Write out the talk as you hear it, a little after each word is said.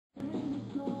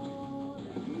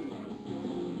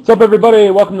up, everybody?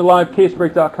 Welcome to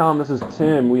LiveCaseBreak.com. This is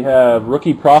Tim. We have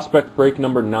rookie prospect break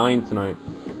number 9 tonight.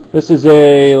 This is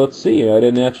a, let's see, I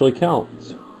didn't actually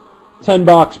count.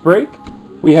 10-box break.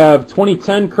 We have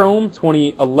 2010 Chrome,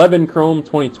 2011 Chrome,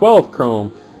 2012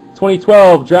 Chrome,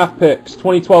 2012 Draft Picks,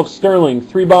 2012 Sterling,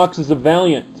 3 boxes of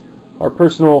Valiant, our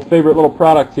personal favorite little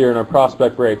product here in our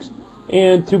prospect breaks,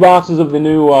 and 2 boxes of the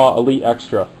new Elite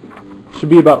Extra. Should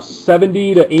be about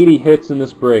 70 to 80 hits in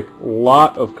this break. A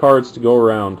lot of cards to go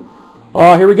around.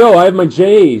 Here we go. I have my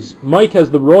Jays. Mike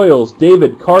has the Royals.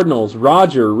 David, Cardinals.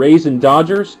 Roger, Rays and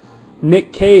Dodgers.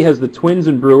 Nick K has the Twins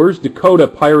and Brewers. Dakota,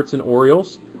 Pirates and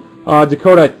Orioles.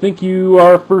 Dakota, I think you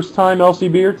are a first-time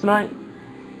LCBer tonight.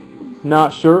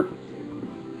 Not sure.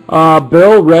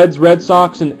 Bill, Reds, Red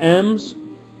Sox and M's.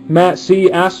 Matt C,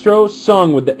 Astros.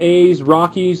 Sung with the A's,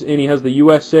 Rockies, and he has the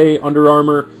USA, Under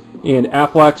Armour, and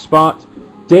Aflac spot.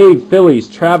 Dave, Phillies.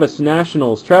 Travis,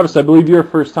 Nationals. Travis, I believe you're a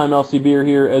first-time LCBer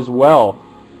here as well.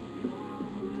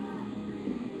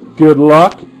 Good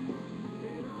luck.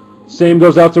 Same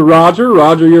goes out to Roger.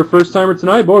 Roger, you're a first-timer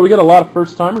tonight. Boy, we got a lot of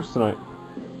first-timers tonight.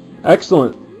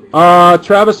 Excellent.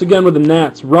 Travis again with the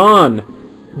Nats.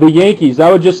 Ron, the Yankees.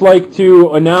 I would just like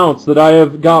to announce that I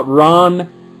have got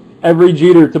Ron Every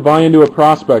Jeter to buy into a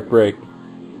prospect break.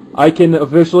 I can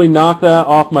officially knock that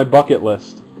off my bucket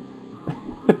list.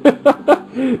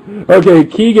 Okay,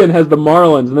 Keegan has the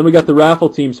Marlins, and then we got the raffle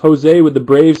teams. Jose with the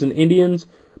Braves and Indians,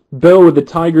 Bill with the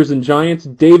Tigers and Giants,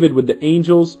 David with the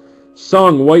Angels,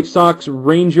 Sung, White Sox,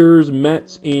 Rangers,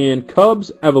 Mets, and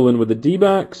Cubs, Evelyn with the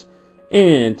D-backs,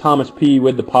 and Thomas P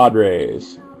with the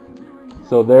Padres.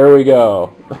 So there we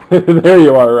go. There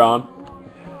you are, Ron.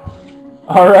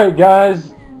 Alright,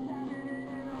 guys.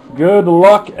 Good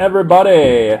luck,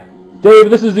 everybody.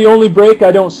 Dave, this is the only break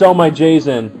I don't sell my Jays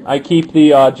in. I keep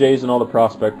the Jays in all the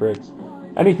prospect breaks.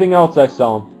 Anything else, I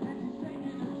sell them.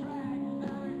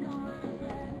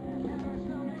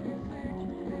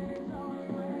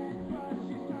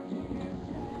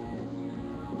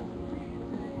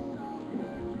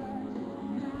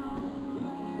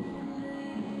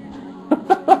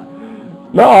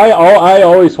 No, I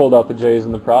always hold out the Jays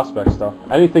in the prospect stuff.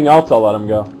 Anything else, I'll let them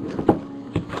go.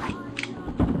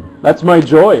 That's my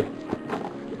joy.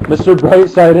 Mr.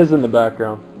 Brightside is in the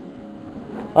background.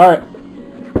 Alright,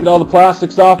 get all the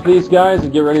plastics off these guys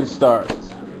and get ready to start.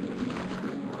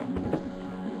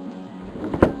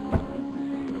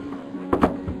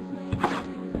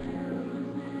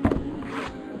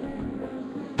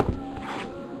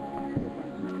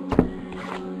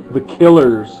 The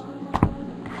Killers.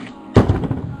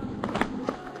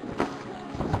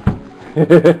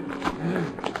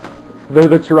 They're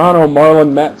the Toronto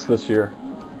Marlin Mets this year.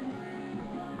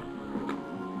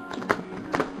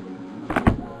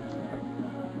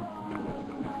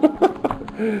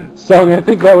 Sung, I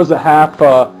think that was a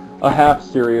half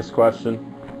serious question.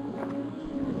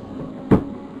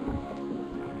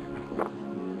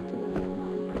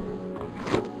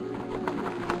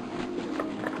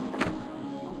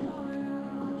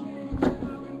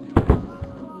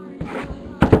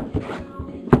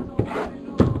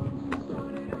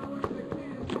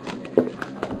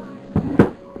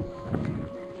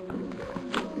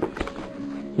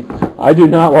 I do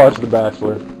not watch The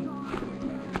Bachelor.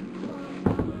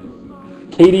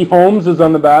 Katie Holmes is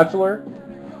on The Bachelor?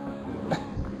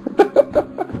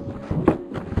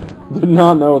 Did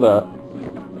not know that.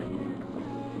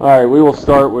 Alright, we will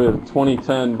start with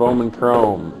 2010 Bowman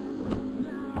Chrome.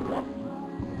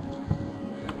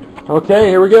 Okay,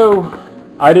 here we go.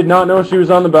 I did not know she was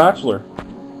on The Bachelor.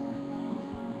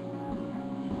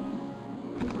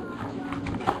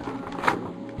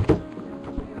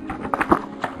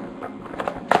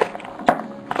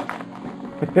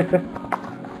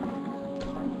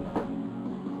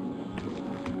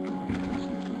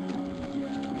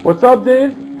 What's up,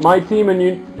 Dave? My team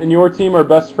and your team are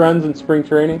best friends in spring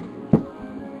training.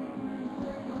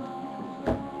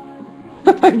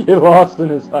 Get lost in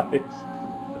his eyes.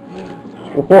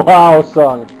 Wow,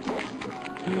 Sung.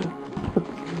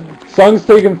 Sung's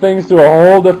taking things to a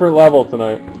whole different level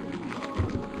tonight.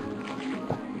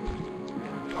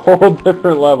 Whole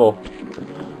different level.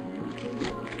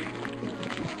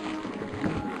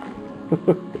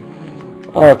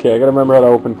 Okay, I gotta remember how to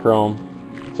open Chrome.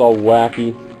 It's all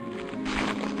wacky.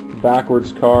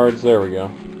 Backwards cards, there we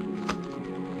go.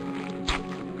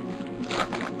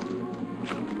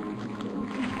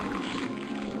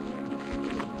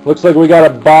 Looks like we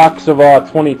got a box of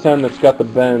 2010 that's got the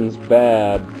bends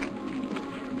bad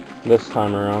this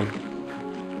time around.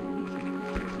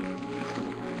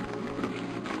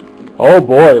 Oh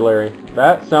boy, Larry,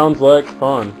 that sounds like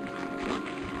fun.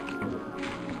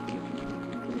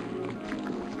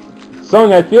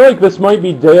 Sung, I feel like this might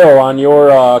be Dale on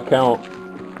your account.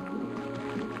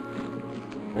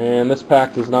 And this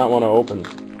pack does not want to open.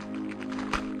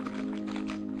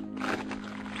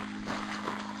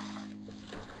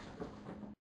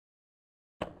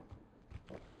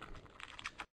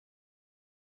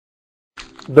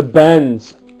 The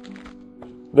Benz.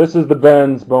 This is the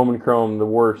Benz Bowman Chrome, the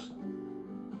worst.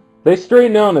 They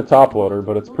straightened out in the top loader,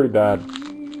 but it's pretty bad.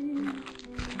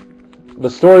 The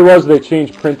story was they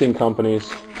changed printing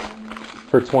companies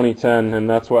for 2010, and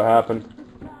that's what happened.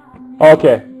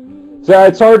 Okay. So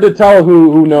it's hard to tell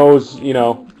who knows, you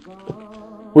know.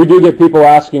 We do get people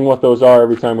asking what those are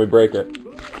every time we break it.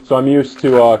 So I'm used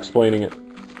to explaining it.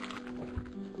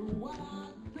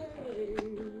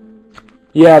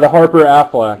 Yeah, the Harper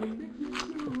Aflac.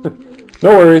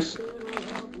 No worries.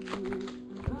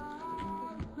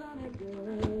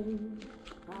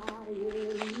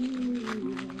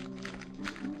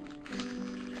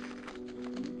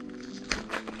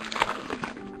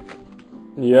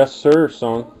 Yes, sir,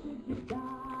 Song.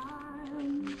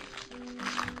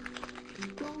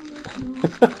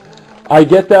 I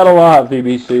get that a lot,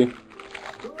 VBC.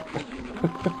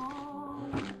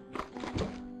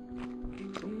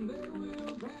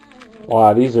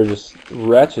 Wow, these are just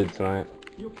wretched tonight.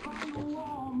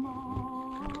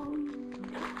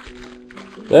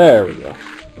 There we go.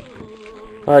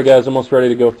 Alright guys, almost ready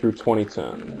to go through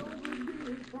 2010.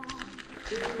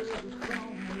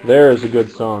 There is a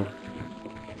good song.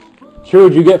 True,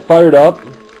 did you get fired up?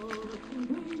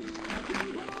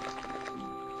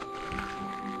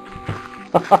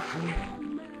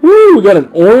 Woo, we got an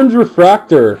orange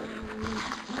refractor.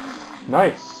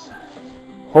 Nice.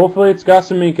 Hopefully it's got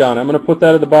some ink on it. I'm going to put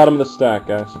that at the bottom of the stack,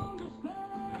 guys.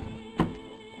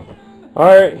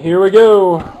 Alright, here we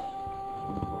go.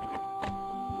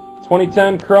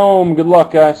 2010 Chrome. Good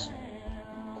luck, guys.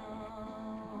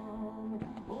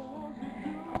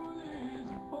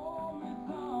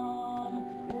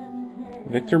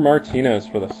 Victor Martinez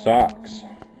for the Sox.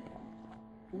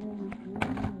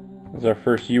 This is our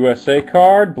first USA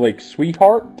card. Blake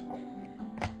Sweetheart.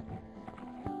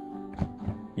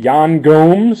 Yan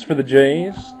Gomes for the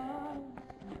Jays.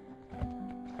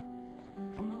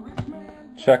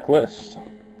 Checklist.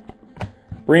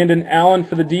 Brandon Allen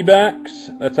for the D-backs.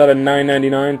 That's out of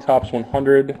 999, tops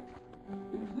 100.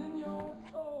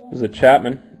 This is a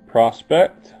Chapman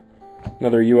prospect.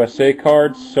 Another USA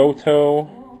card. Soto.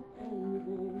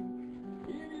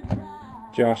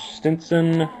 Josh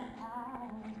Stinson.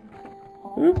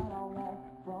 Oop.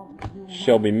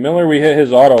 Shelby Miller. We hit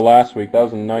his auto last week. That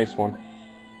was a nice one.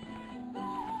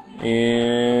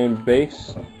 And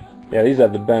base. Yeah, these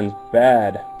have the bends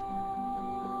bad.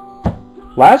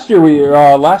 Last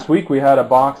week we had a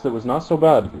box that was not so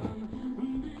bad.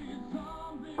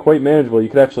 Quite manageable. You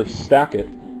could actually stack it.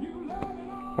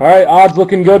 Alright, odds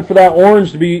looking good for that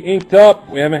orange to be inked up.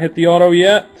 We haven't hit the auto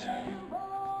yet.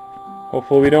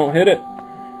 Hopefully we don't hit it.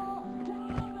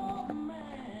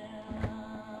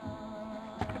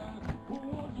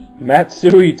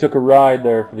 Matsui took a ride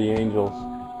there for the Angels.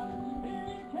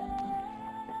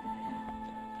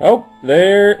 Oh,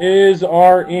 there is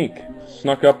our ink.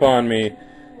 Snuck up on me.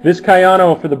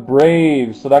 Vizcaino for the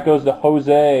Braves. So that goes to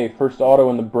Jose. First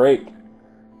auto in the break.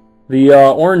 The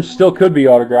orange still could be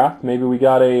autographed. Maybe we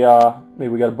got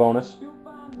a bonus.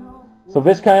 So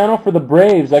Vizcaino for the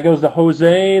Braves. That goes to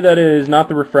Jose. That is not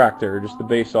the refractor, just the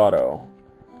base auto.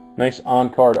 Nice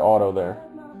on-card auto there.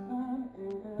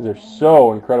 They're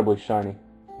so incredibly shiny.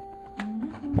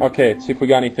 Okay, let's see if we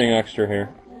got anything extra here.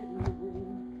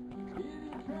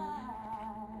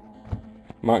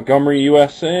 Montgomery,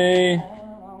 USA.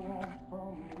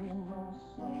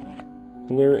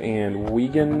 Miller and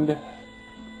Wiegand.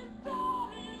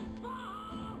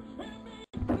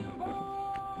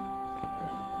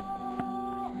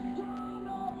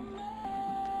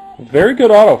 Very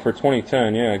good auto for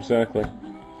 2010, yeah, exactly.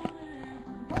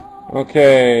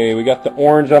 Okay, we got the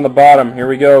orange on the bottom. Here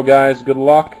we go, guys. Good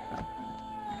luck.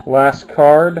 Last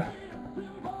card.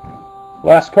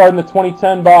 Last card in the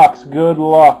 2010 box. Good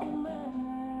luck.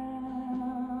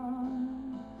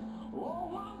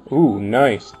 Ooh,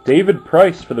 nice. David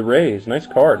Price for the Rays. Nice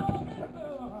card.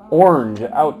 Orange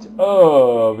out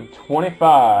of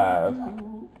 25.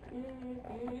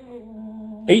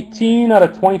 18 out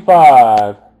of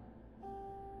 25.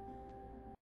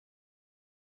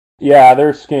 Yeah, they're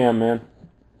a scam, man.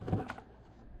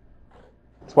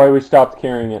 That's why we stopped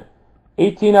carrying it.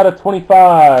 18 out of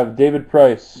 25, David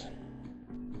Price.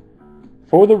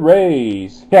 For the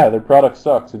Rays. Yeah, their product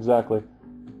sucks, exactly.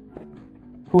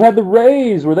 Who had the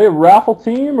Rays? Were they a raffle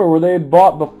team, or were they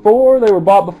bought before? They were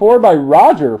bought before by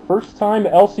Roger. First time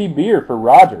LC beer for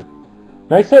Roger.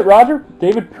 Nice hit, Roger.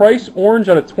 David Price, orange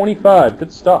out of 25.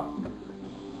 Good stuff.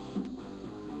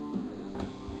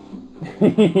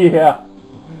 Yeah.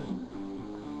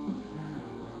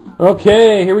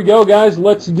 Okay, here we go, guys.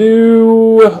 Let's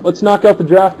knock out the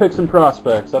draft picks and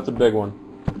prospects. That's a big one.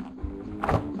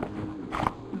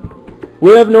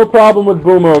 We have no problem with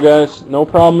Boomo, guys. No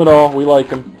problem at all. We like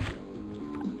him.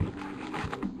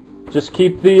 Just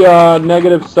keep the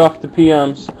negative stuff to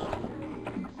PMs.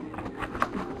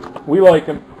 We like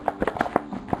him.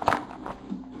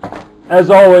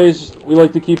 As always, we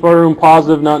like to keep our room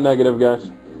positive, not negative,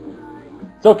 guys.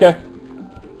 It's okay.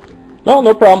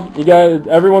 No problem. You guys,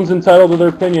 everyone's entitled to their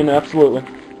opinion, absolutely.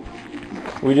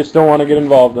 We just don't want to get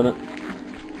involved in it.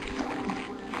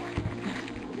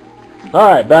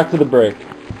 Alright, back to the break.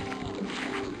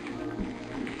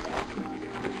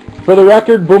 For the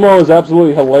record, Boomo is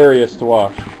absolutely hilarious to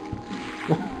watch.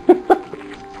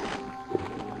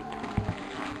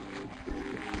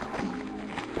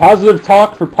 Positive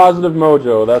talk for positive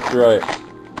mojo, that's right.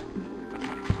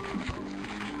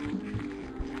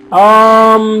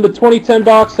 The 2010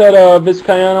 box had a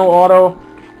Vizcaino auto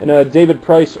and a David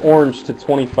Price orange to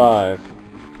 25.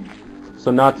 So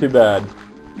not too bad.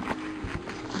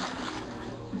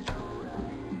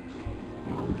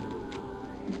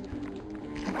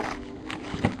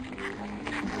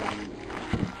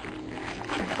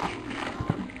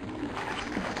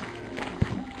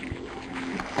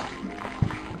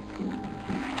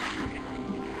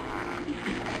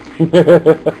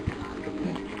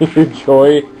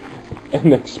 Joy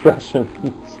and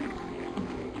expressions.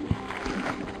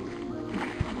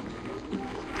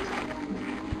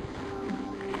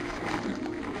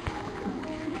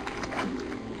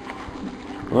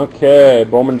 Okay,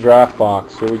 Bowman draft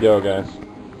box. Here we go, guys.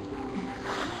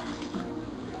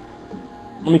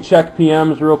 Let me check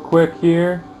PMs real quick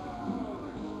here.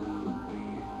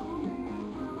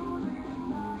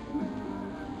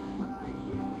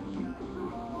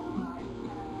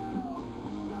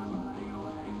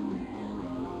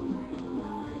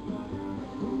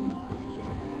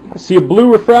 I see a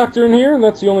blue refractor in here, and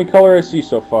that's the only color I see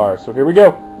so far. So here we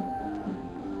go.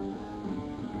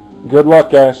 Good luck,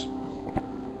 guys.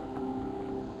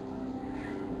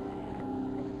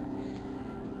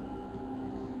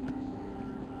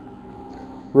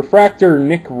 Refractor,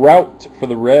 Nick Rout for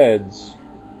the Reds.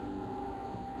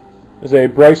 There's a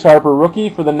Bryce Harper rookie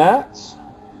for the Nats.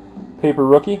 Paper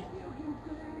rookie.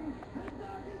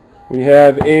 We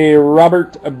have a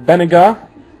Robert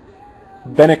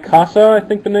Benecasa, I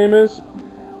think the name is.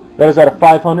 That is out of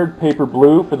 500, paper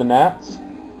blue for the Nats.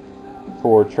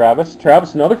 For Travis.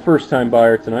 Travis, another first-time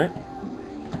buyer tonight.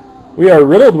 We are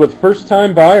riddled with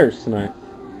first-time buyers tonight.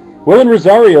 Willen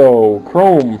Rosario,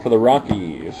 chrome for the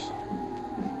Rockies.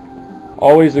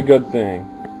 Always a good thing.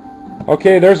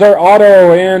 Okay, there's our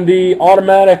auto and the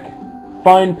automatic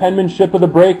fine penmanship of the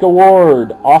break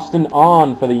award. Austin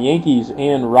On for the Yankees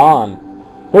and Ron.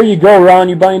 There you go, Ron.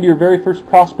 You buy into your very first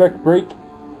prospect break,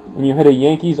 and you hit a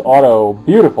Yankees auto.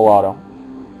 Beautiful auto.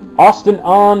 Austin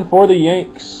On for the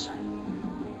Yanks.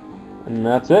 And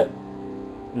that's it.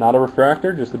 Not a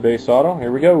refractor, just a base auto.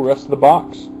 Here we go, rest of the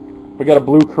box. We got a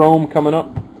blue chrome coming up.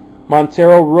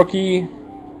 Montero rookie.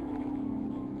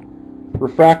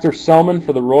 Refractor Selman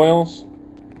for the Royals.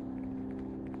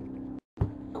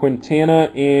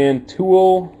 Quintana and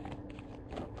Toole.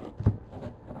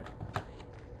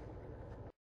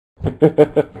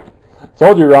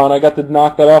 Told you, Ron, I got to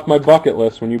knock that off my bucket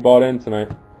list when you bought in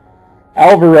tonight.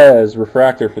 Alvarez,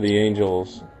 refractor for the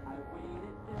Angels.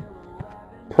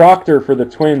 Proctor for the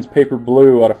Twins, paper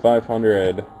blue out of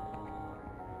 500.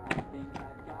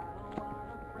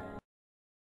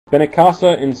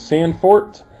 Benecasa and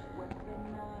Sanfort.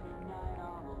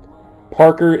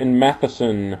 Parker and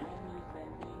Matheson.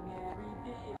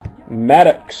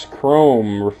 Maddox,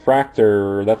 chrome,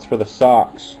 refractor, that's for the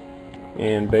Sox.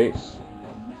 And base.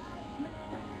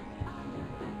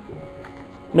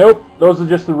 Nope, those are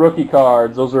just the rookie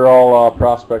cards. Those are all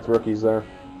prospect rookies there.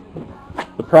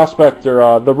 The prospect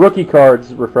or the rookie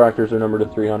cards refractors are numbered to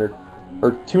 300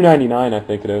 or 299, I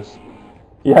think it is.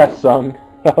 Yeah, Sung.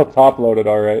 I'll top load it,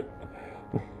 all right.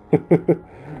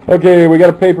 Okay, we got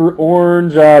a paper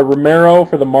orange Romero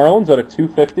for the Marlins out of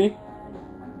 250.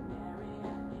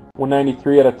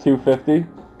 193 out of 250.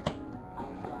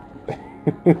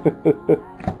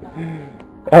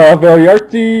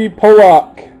 Valiarte,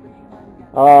 Pollock.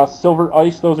 Silver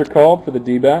Ice, those are called for the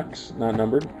D-backs, not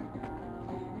numbered.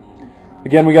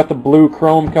 Again, we got the blue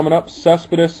chrome coming up.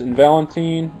 Cespedes and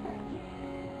Valentine.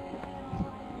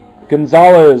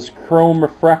 Gonzalez, chrome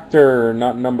refractor,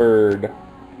 not numbered.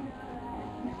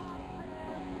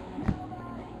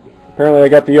 Apparently I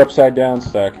got the upside down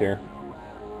stack here.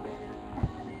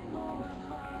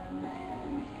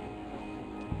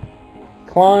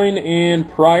 Klein and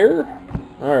Pryor.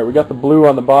 Alright, we got the blue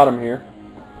on the bottom here.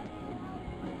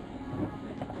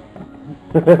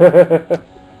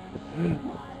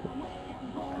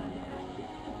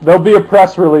 There'll be a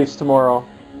press release tomorrow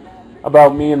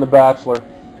about me and The Bachelor.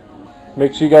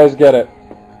 Make sure you guys get it.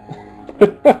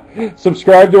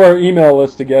 Subscribe to our email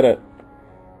list to get it.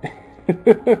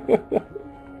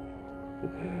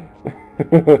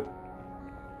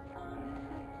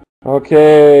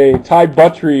 Okay, Ty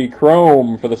Buttrey,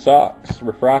 Chrome for the Sox,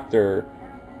 Refractor.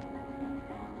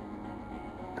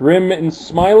 Grim and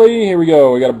Smiley, here we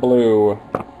go, we got a blue.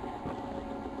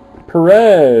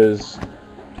 Perez.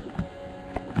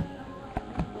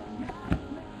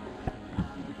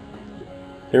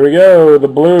 Here we go, the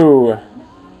blue.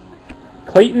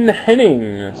 Clayton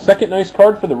Henning, second nice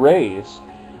card for the Rays.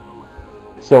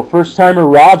 So first-timer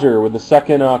Roger with the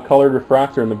second colored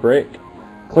refractor in the break.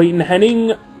 Clayton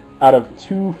Henning out of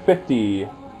 250.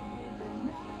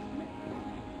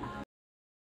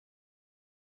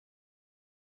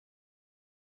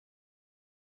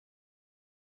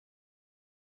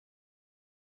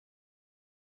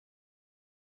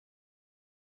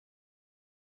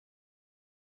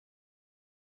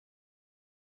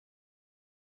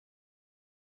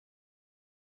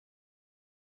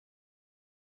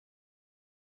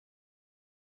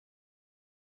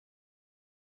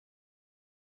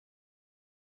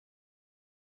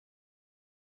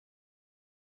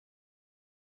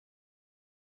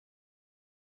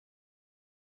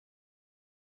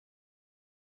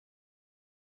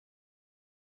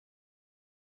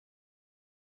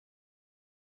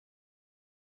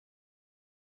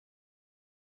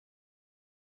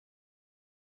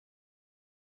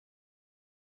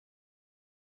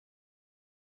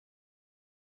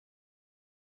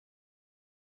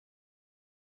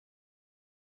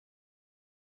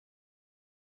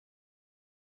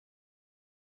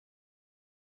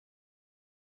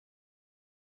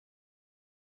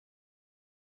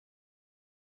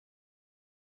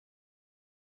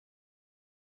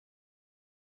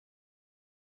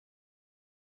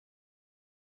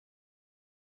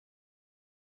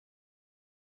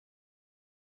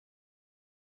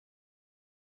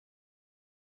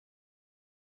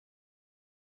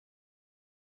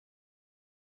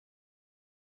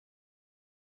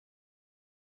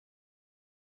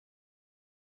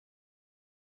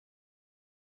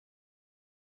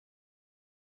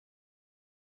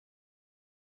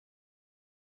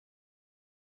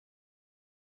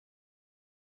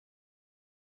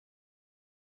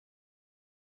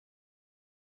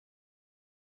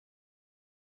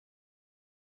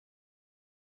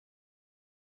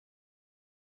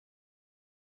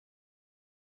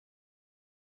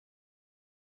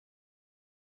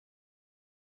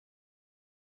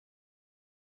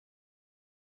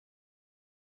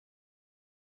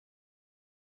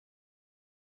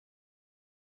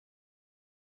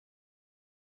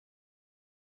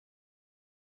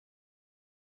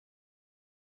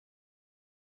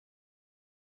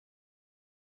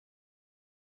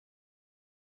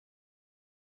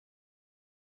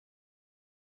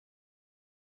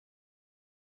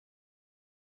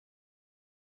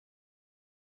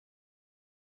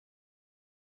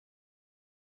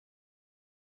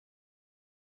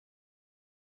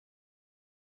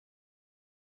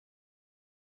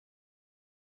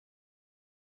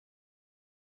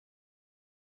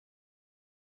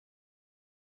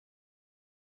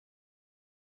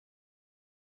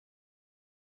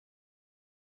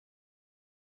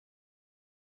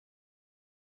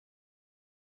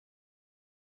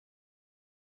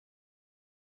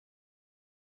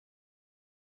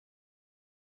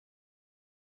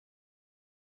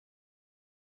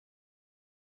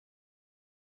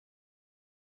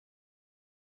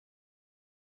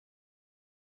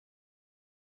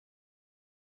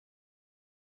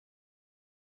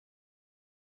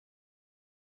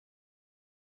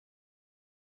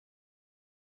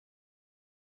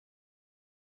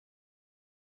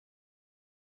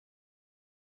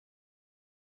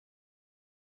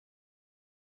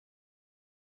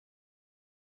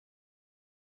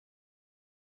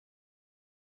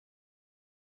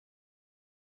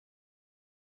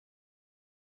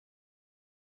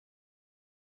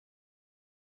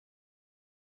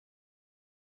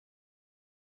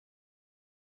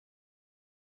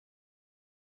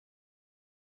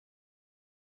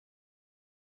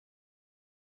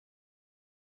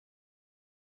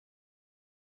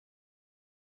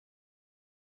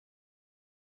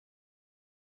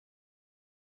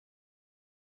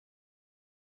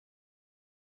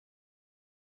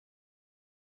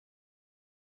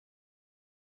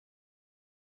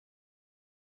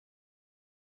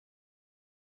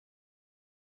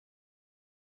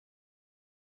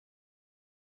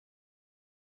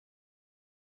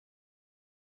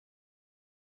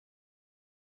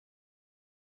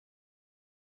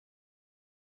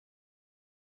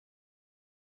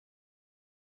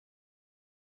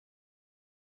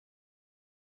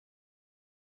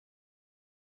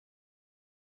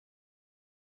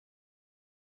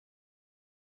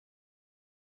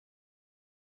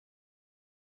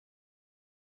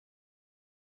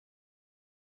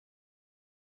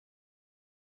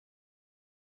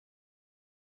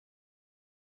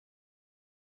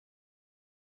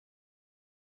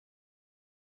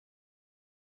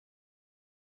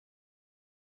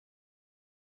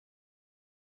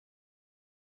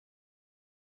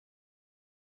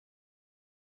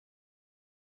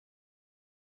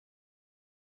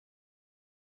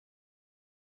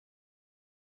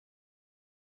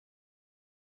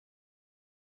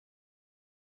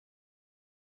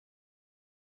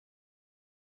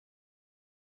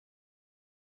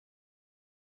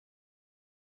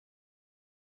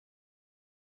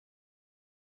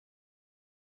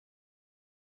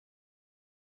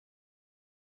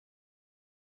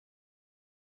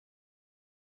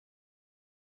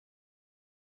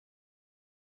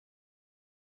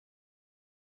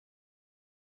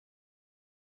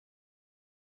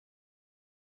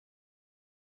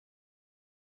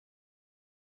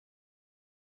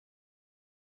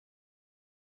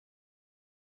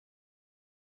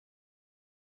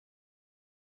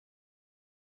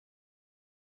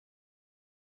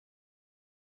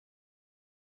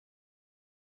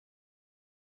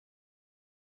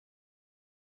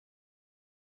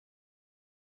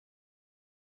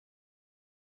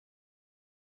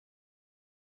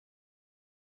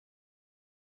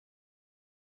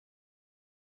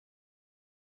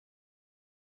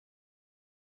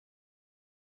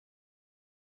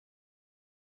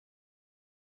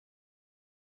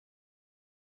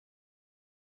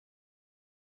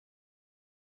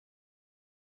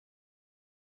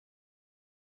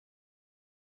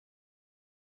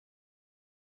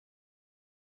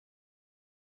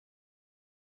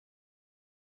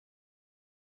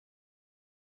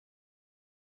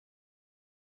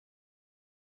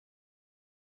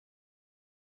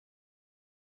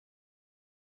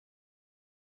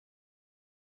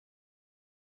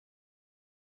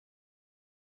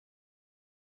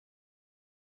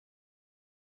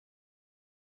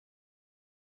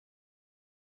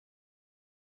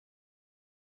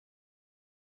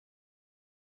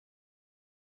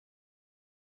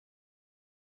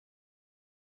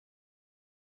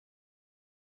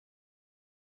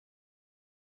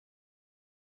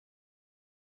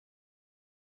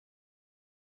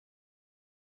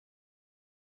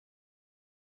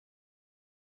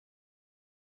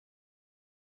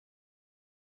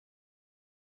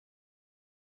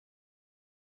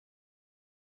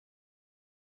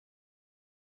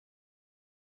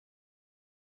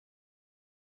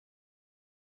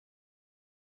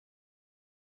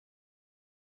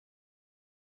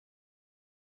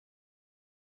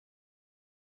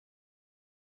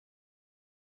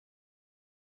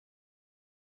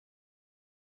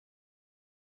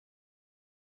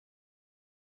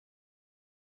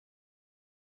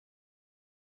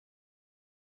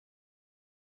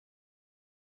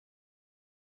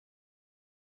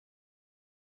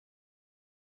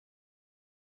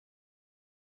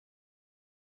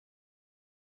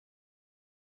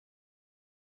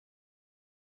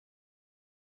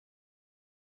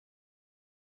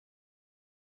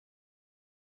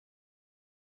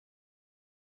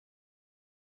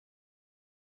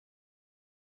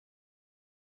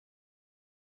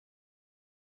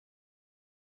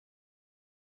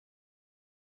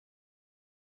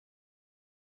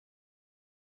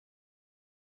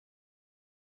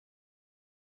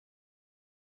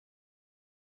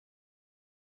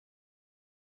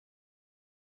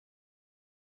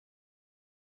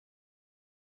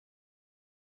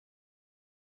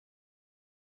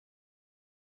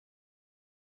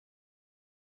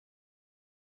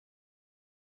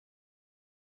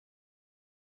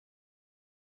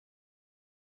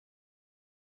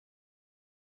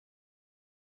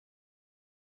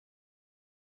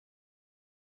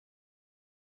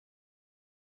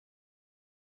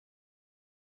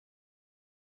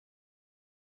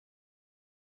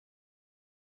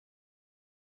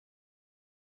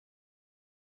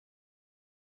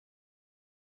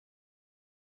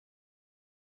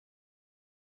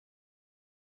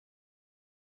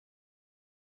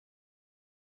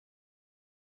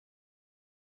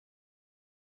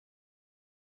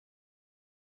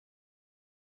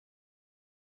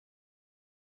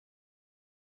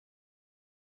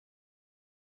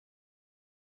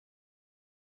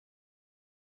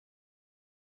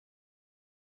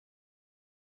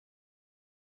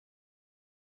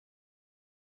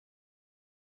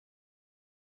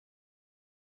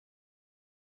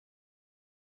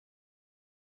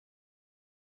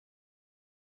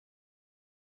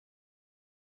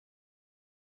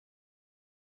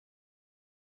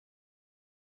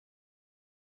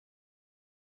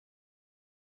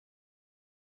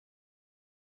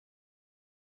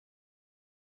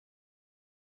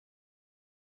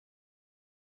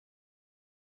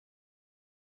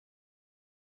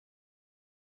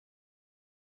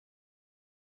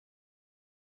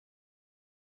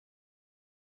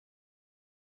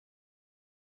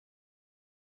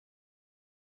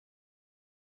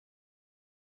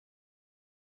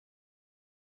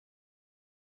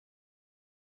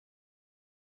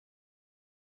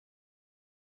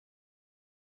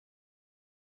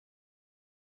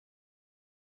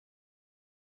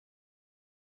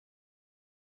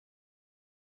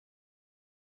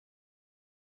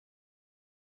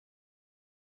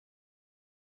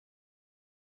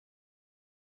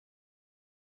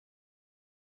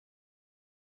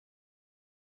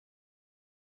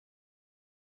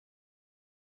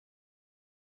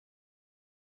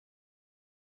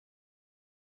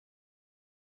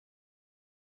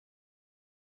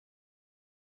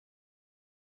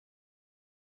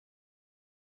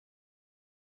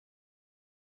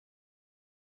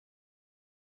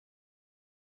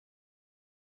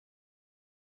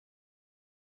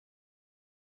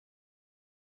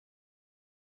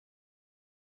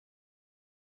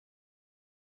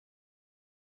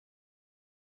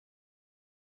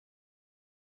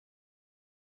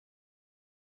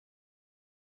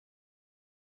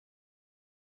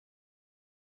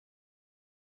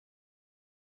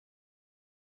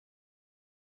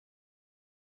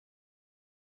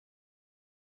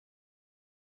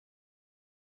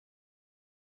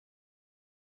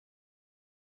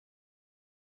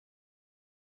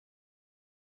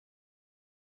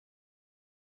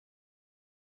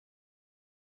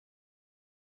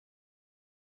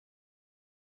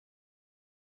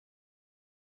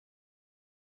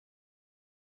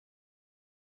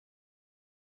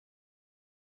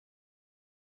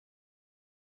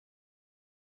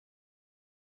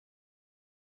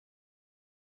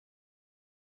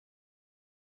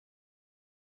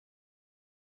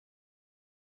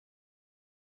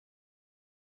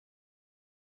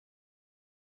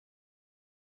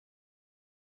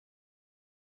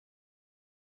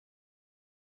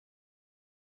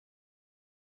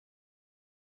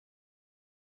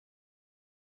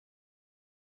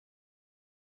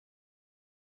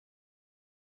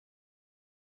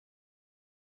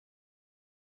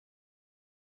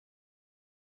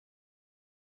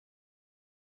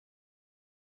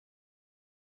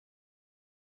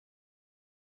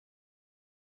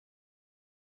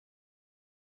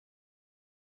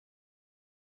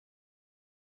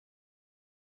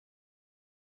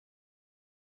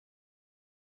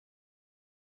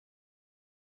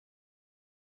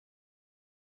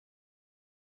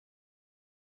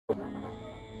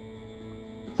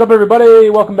 What's up, everybody?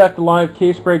 Welcome back to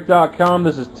LiveCaseBreak.com.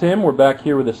 This is Tim. We're back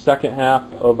here with the second half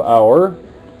of our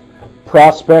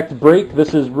prospect break.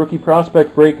 This is rookie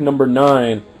prospect break number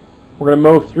 9. We're going to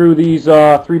move through these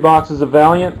 3 boxes of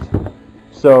Valiant.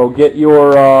 So get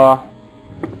your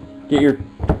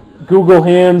Google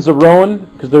hands a-rowing,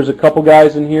 because there's a couple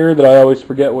guys in here that I always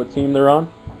forget what team they're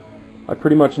on. I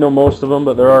pretty much know most of them,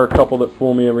 but there are a couple that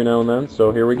fool me every now and then.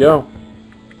 So here we go.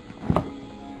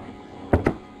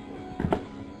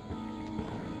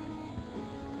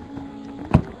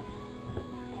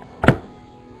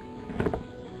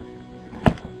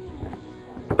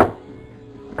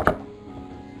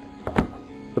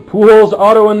 Pujols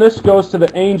auto in this goes to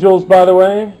the Angels, by the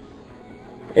way.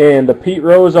 And the Pete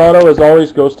Rose auto, as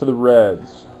always, goes to the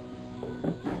Reds.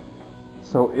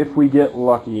 So if we get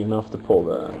lucky enough to pull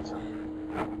that.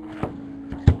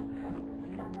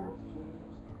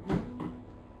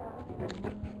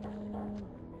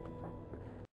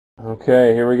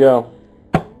 Okay, here we go.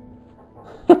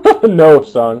 No,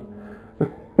 son.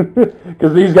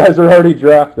 Because these guys are already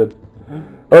drafted.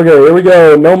 Okay, here we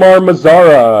go. Nomar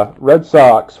Mazara, Red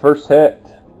Sox, first hit.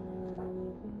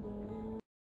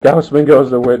 Gaussman goes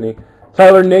to Whitney.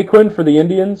 Tyler Naquin for the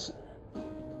Indians.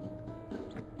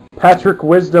 Patrick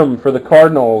Wisdom for the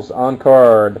Cardinals, on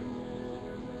card.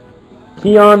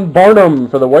 Keon Barnum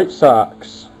for the White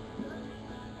Sox.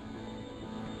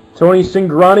 Tony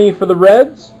Cingrani for the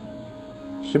Reds.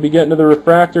 Should be getting to the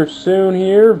refractor soon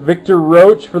here. Victor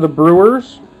Roach for the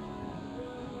Brewers.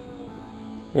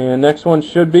 And next one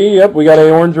should be, yep, we got an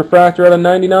orange refractor out of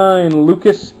 99.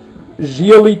 Lucas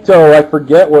Giolito. I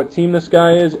forget what team this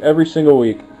guy is every single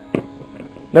week.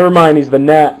 Never mind, he's the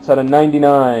Nats out of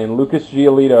 99. Lucas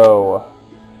Giolito.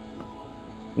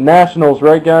 Nationals,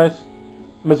 right, guys?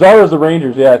 Mazara's the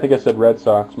Rangers. Yeah, I think I said Red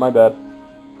Sox. My bad.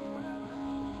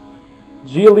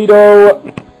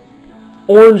 Giolito,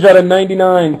 orange out of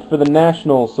 99 for the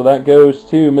Nationals. So that goes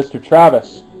to Mr.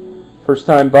 Travis. First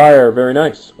time buyer, very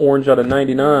nice. Orange out of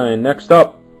 99. Next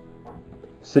up,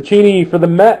 Cecchini for the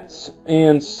Mets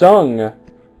and Sung.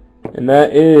 And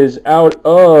that is out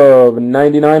of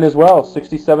 99 as well.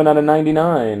 67 out of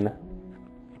 99.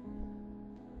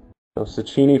 So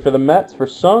Cecchini for the Mets for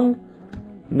Sung.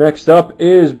 Next up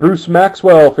is Bruce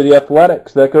Maxwell for the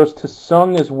Athletics. That goes to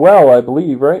Sung as well, I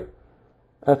believe, right?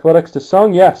 Athletics to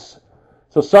Sung, yes.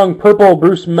 So Sung, purple,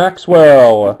 Bruce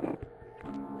Maxwell.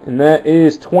 And that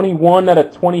is 21 out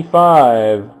of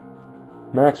 25.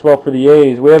 Maxwell for the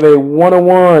A's. We have a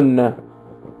 101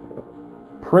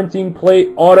 printing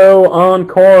plate auto on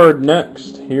card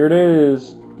next. Here it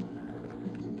is.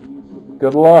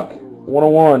 Good luck.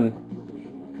 101.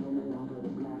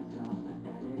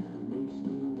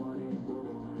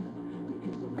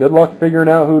 Good luck figuring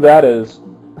out who that is.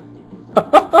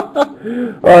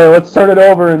 Alright, let's turn it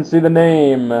over and see the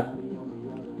name.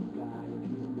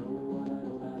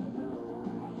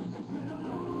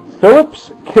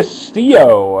 Phillips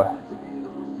Castillo.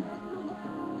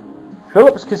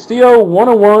 Phillips Castillo,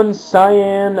 101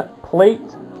 cyan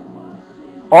plate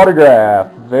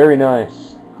autograph. Very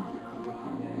nice.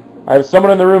 I have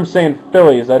someone in the room saying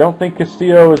Phillies. I don't think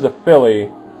Castillo is a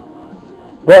Philly,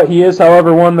 but he is,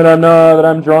 however, one that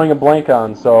I'm drawing a blank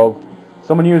on. So,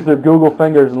 someone use their Google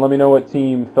fingers and let me know what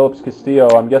team Phillips Castillo.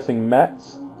 I'm guessing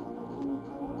Mets.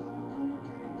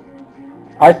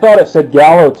 I thought it said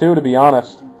Gallo too, to be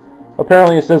honest.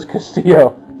 Apparently it says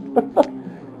Castillo.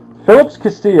 Phillips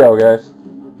Castillo, guys.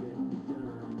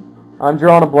 I'm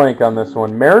drawing a blank on this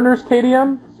one. Mariners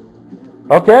KDM?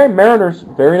 Okay, Mariners.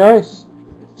 Very nice.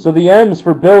 So the M's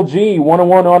for Bill G.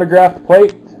 101 autographed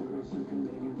plate.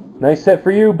 Nice hit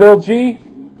for you, Bill G.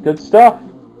 Good stuff.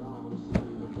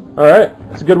 Alright,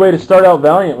 that's a good way to start out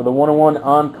Valiant with a 101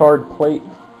 on-card plate.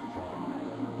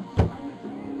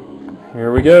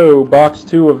 Here we go. Box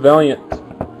 2 of Valiant.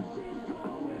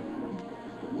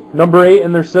 Number 8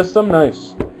 in their system,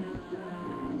 nice.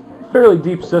 Fairly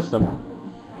deep system.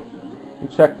 Let me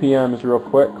check PMs real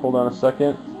quick. Hold on a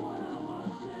second.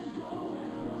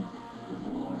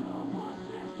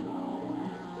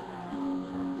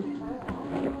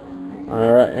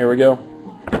 Alright, here we go.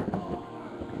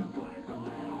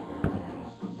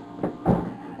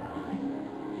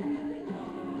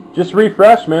 Just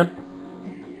refresh, man.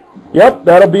 Yep,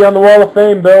 that'll be on the Wall of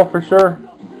Fame, Bill, for sure.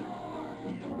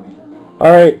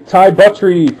 Alright, Ty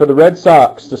Buttrey for the Red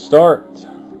Sox to start.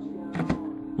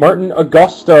 Martin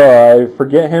Augusta, I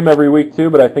forget him every week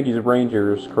too, but I think he's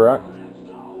Rangers, correct?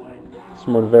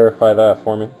 Someone verify that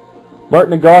for me.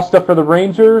 Martin Augusta for the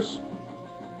Rangers.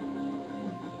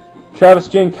 Travis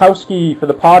Jankowski for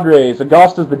the Padres.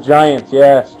 Augusta's the Giants,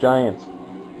 yes, Giants.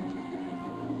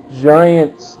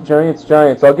 Giants.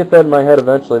 I'll get that in my head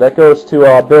eventually. That goes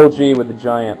to Bill G with the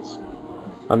Giants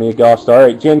on the Augusta. All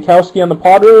right, Jankowski on the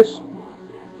Padres.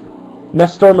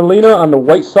 Nestor Molina on the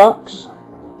White Sox.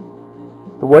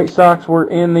 The White Sox were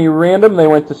in the random. They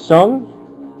went to Sung.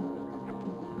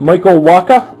 Michael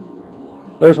Wacha.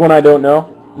 There's one I don't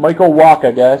know. Michael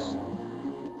Wacha, guys.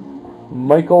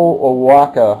 Michael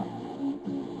Wacha.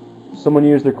 Someone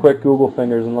use their quick Google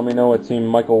fingers and let me know what team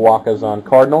Michael Wacha's on.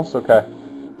 Cardinals? Okay.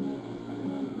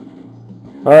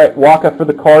 Alright, Wacha for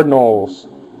the Cardinals.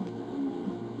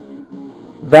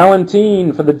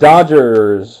 Valentin for the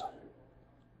Dodgers.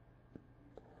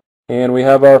 And we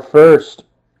have our first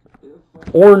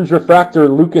orange refractor,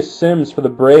 Lucas Sims for the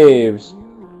Braves.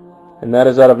 And that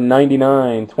is out of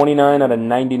 99. 29 out of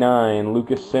 99.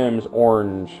 Lucas Sims,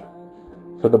 orange.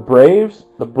 For the Braves.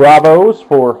 The Bravos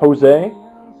for Jose.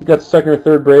 We got the second or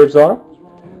third Braves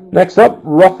auto. Next up,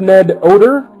 Rougned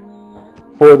Odor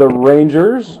for the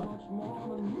Rangers.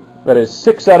 That is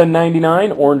 6 out of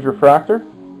 99, orange refractor.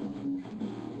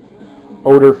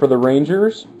 Odor for the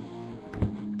Rangers.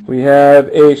 We have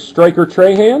a Striker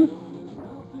Trahan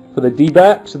for the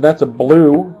D-backs, and that's a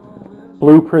blue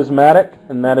prismatic,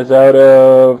 and that is out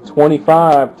of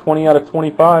 25, 20 out of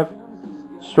 25.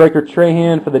 Striker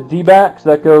Trahan for the D-backs,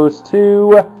 that goes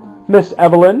to Miss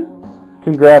Evelyn.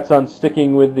 Congrats on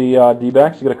sticking with the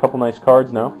D-backs. You got a couple nice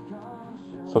cards now.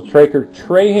 So Striker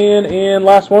Trahan, and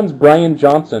last one's Brian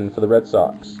Johnson for the Red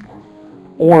Sox.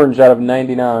 Orange out of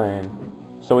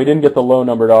 99. So we didn't get the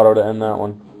low-numbered auto to end that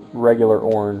one. Regular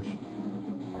orange.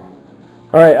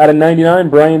 Alright, out of 99,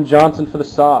 Brian Johnson for the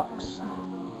Sox.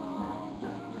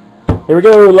 Here we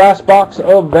go, last box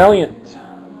of Valiant.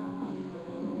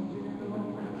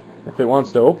 If it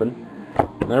wants to open.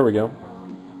 There we go.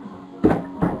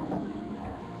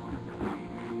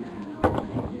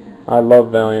 I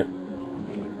love Valiant.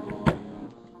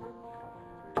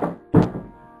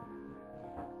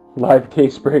 Live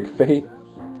case break fate.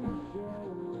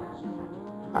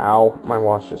 Ow, my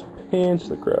watch just pinched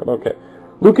the crap. Okay.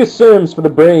 Lucas Sims for the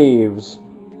Braves.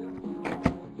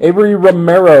 Avery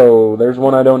Romero. There's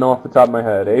one I don't know off the top of my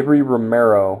head. Avery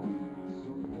Romero.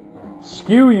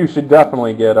 Skew you should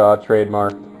definitely get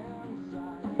trademarked.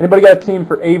 Anybody got a team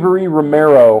for Avery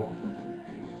Romero?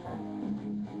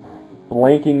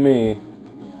 Blanking me.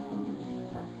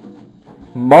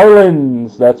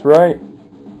 Marlins. That's right.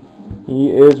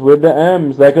 He is with the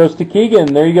M's. That goes to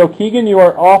Keegan. There you go, Keegan. You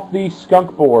are off the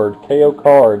skunk board. KO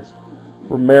cards.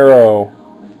 Romero.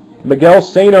 Miguel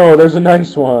Sano. There's a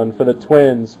nice one for the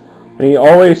Twins. And he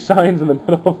always signs in the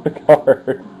middle of the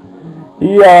card.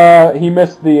 He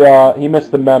missed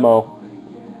the memo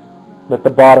that the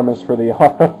bottom is for the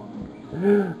auto.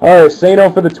 All right, Sano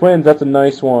for the Twins. That's a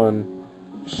nice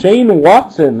one. Shane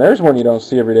Watson. There's one you don't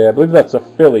see every day. I believe that's the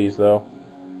Phillies, though.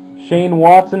 Shane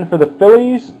Watson for the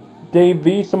Phillies. Dave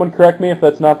V, someone correct me if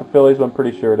that's not the Phillies, but I'm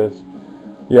pretty sure it is.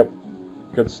 Yep.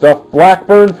 Good stuff.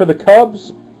 Blackburn for the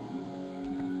Cubs.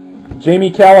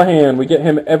 Jamie Callahan. We get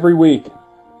him every week.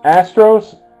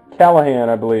 Astros. Callahan,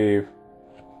 I believe.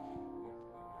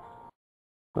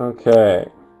 Okay.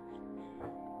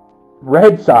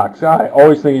 Red Sox. I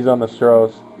always think he's on the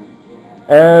Stros.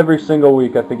 Every single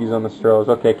week I think he's on the Stros.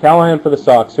 Okay, Callahan for the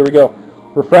Sox. Here we go.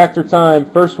 Refractor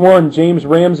time. First one, James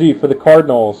Ramsey for the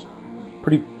Cardinals.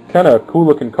 Pretty kind of cool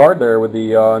looking card there with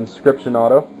the inscription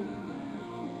auto.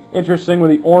 Interesting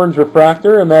with the orange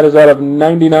refractor, and that is out of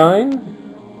 99.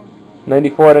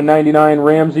 94 out of 99,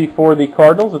 Ramsey for the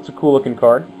Cardinals. It's a cool looking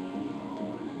card.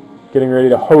 Getting ready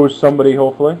to hose somebody,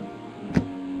 hopefully.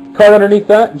 Card underneath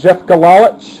that, Jeff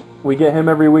Galalich. We get him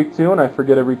every week too, and I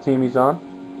forget every team he's on.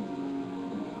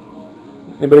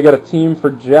 Anybody got a team for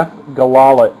Jeff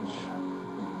Galalich?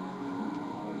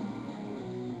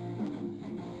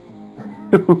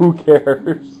 Who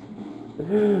cares?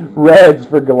 Reds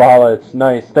for Galalich.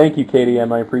 Nice. Thank you,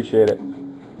 KDM. I appreciate it.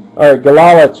 Alright,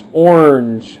 Galalich,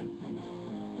 orange.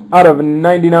 Out of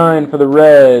 99 for the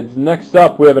Reds. Next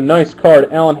up, we have a nice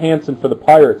card. Alan Hansen for the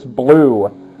Pirates. Blue.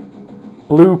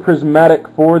 Blue prismatic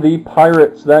for the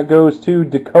Pirates. That goes to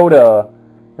Dakota.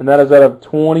 And that is out of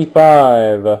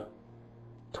 25.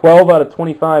 12 out of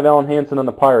 25, Alan Hansen on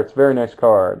the Pirates. Very nice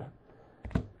card.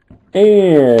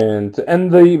 And to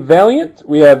end the Valiant,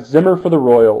 we have Zimmer for the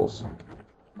Royals.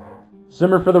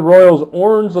 Zimmer for the Royals,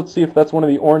 orange. Let's see if that's one of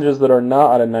the oranges that are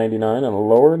not out of 99 and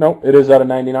lower. Nope, it is out of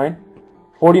 99.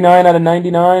 49 out of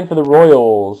 99 for the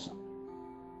Royals.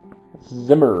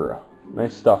 Zimmer.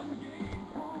 Nice stuff.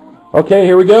 Okay,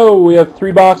 here we go. We have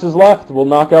 3 boxes left. We'll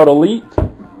knock out Elite.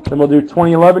 Then we'll do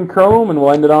 2011 Chrome, and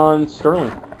we'll end it on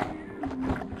Sterling.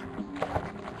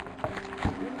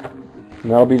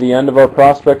 And that'll be the end of our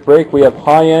prospect break. We have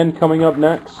high end coming up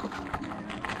next.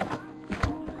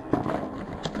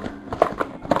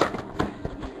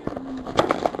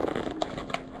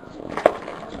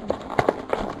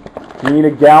 You need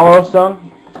a Gallo,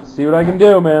 son? See what I can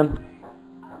do, man.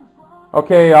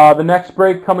 Okay, the next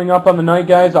break coming up on the night,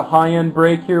 guys, a high-end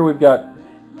break here. We've got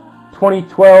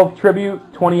 2012 Tribute,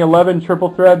 2011 Triple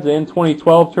Threads, and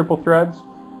 2012 Triple Threads.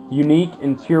 Unique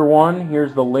in Tier 1.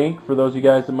 Here's the link for those of you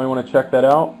guys that might want to check that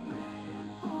out.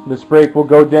 This break will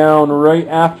go down right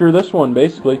after this one,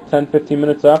 basically, 10-15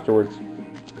 minutes afterwards.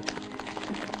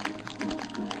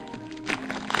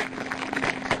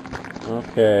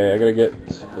 Okay, I gotta get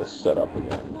this set up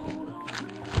again.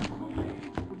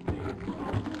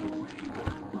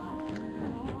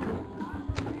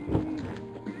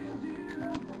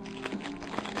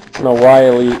 I don't know why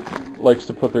Elite likes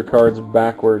to put their cards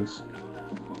backwards.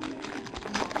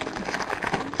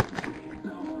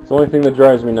 It's the only thing that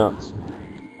drives me nuts.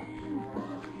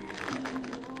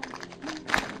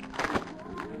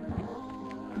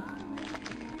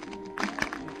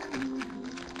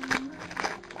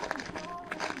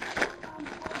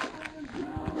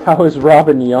 How is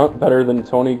Robin Yount better than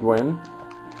Tony Gwynn?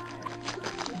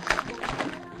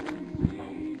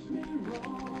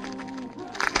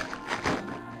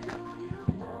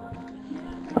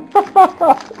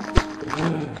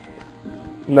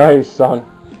 Nice, son.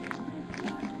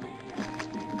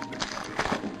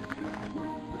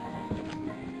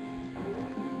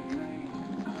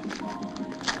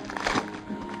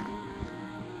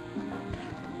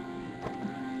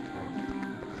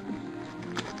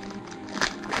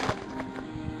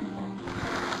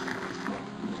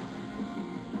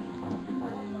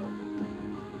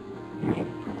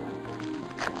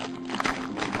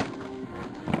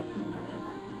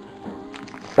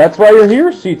 That's why you're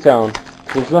here, C-Town.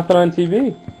 There's nothing on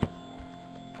TV.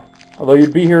 Although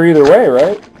you'd be here either way,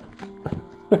 right?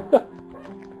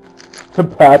 The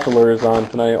Bachelor is on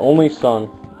tonight. Only Sung.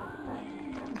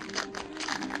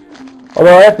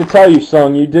 Although I have to tell you,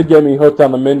 Sung, you did get me hooked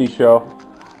on the Mindy show.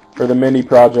 Or the Mindy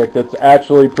Project. It's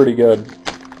actually pretty good.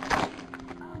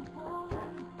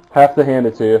 Have to hand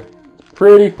it to you. It's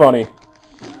pretty funny.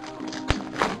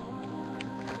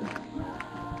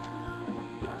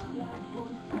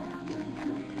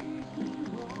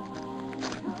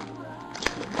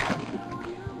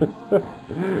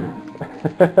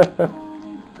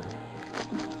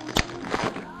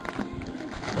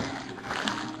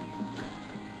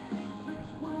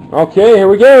 Okay, here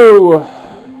we go.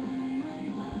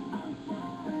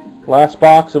 Last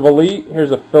box of Elite.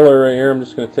 Here's a filler right here. I'm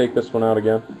just going to take this one out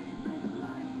again.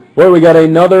 Boy, we got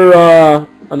another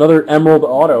Emerald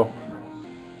Auto.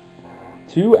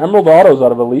 2 Emerald Autos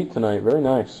out of Elite tonight. Very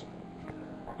nice.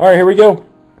 All right, here we go.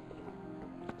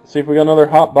 See if we got another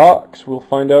hot box. We'll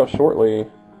find out shortly.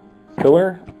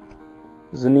 Filler.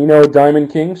 Zanino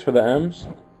Diamond Kings for the M's.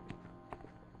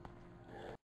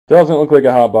 Doesn't look like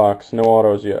a hot box. No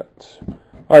autos yet.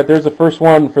 Alright, there's the first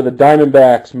one for the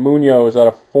Diamondbacks. Munoz out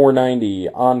of 490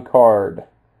 on card.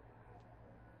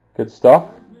 Good stuff.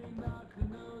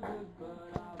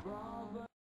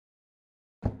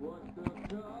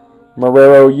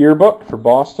 Marrero Yearbook for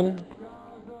Boston.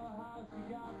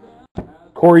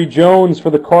 Corey Jones for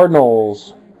the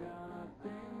Cardinals.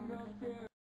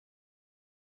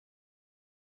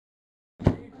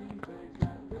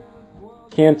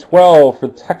 Cantwell for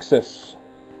Texas.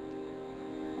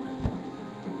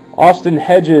 Austin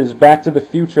Hedges, Back to the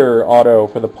Future auto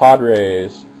for the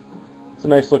Padres. It's a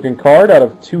nice looking card out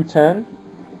of 210.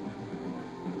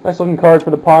 Nice looking card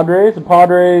for the Padres. The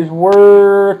Padres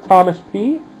were Thomas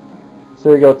P. So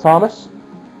there you go, Thomas.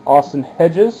 Austin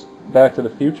Hedges, Back to the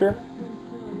Future.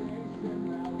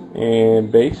 And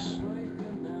base.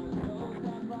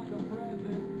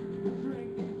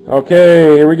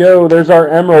 Okay, here we go. There's our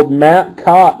Emerald, Matt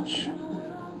Koch.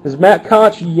 Is Matt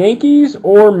Koch Yankees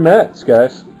or Mets,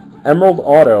 guys? Emerald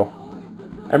Auto.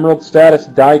 Emerald status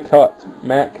die cut.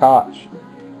 Matt Koch.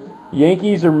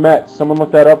 Yankees or Mets? Someone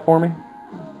look that up for me.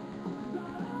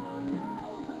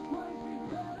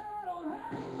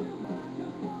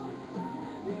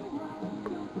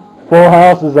 Full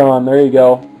house is on. There you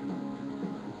go.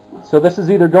 So this is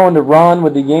either going to Ron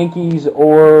with the Yankees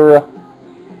or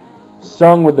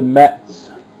Sung with the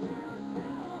Mets.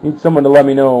 Need someone to let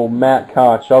me know, Matt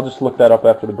Koch. I'll just look that up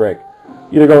after the break.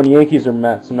 Either going Yankees or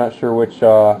Mets. I'm not sure which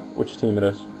team it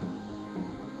is.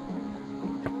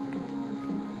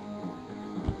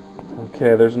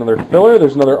 Okay, there's another filler.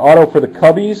 There's another auto for the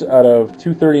Cubbies out of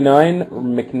 239,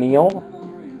 McNeil.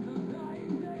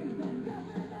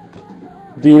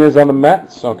 Dean is on the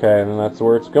Mets. Okay, then that's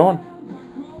where it's going.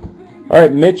 All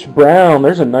right, Mitch Brown.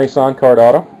 There's a nice on-card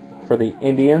auto for the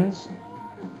Indians.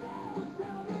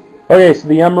 Okay, so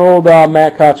the Emerald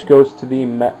Matt Koch goes to the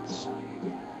Mets.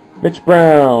 Mitch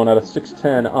Brown at a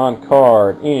 610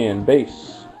 on-card in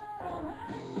base.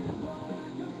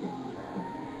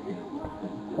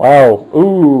 Wow.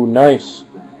 Ooh, nice.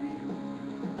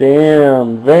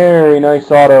 Damn, very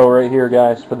nice auto right here,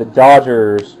 guys, for the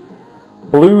Dodgers.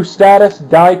 Blue status,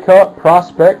 die cut,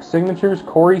 prospect, signatures,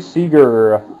 Corey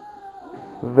Seager.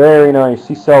 Very nice.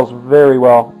 He sells very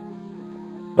well.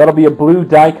 That'll be a blue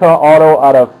die cut auto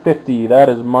out of 50. That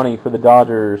is money for the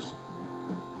Dodgers.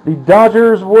 The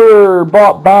Dodgers were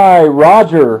bought by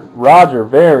Roger. Roger,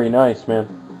 very nice, man.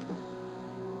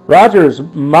 Roger's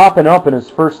mopping up in his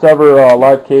first ever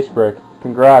live case break.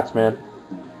 Congrats, man.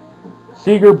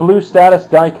 Seager, blue status,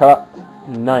 die cut.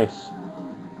 Nice.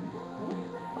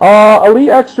 Elite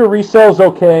Extra resells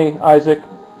okay, Isaac.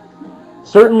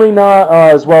 Certainly not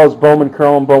as well as Bowman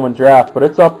Chrome, Bowman Draft, but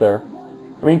it's up there.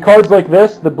 I mean, cards like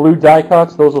this, the blue die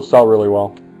cuts, those will sell really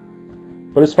well.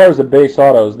 But as far as the base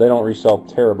autos, they don't resell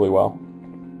terribly well.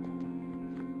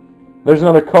 There's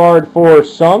another card for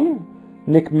Sung.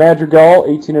 Nick Madrigal,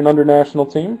 18 and under national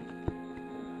team.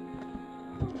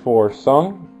 For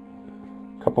Sung.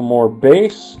 Couple more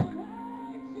base.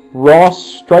 Ross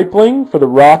Stripling for the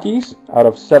Rockies out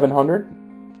of 700.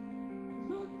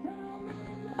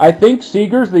 I think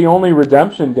Seager's the only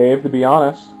redemption, Dave, to be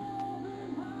honest.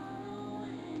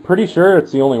 Pretty sure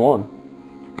it's the only one.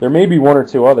 There may be one or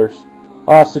two others.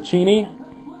 Cecchini.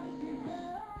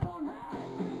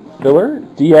 Filler.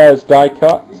 Diaz die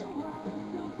cut.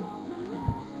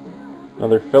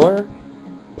 Another filler.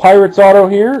 Pirates auto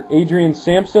here. Adrian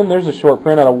Sampson. There's a short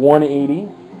print out of 180.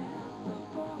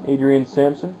 Adrian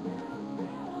Sampson.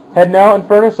 Heading out in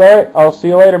Furnace. Alright, I'll see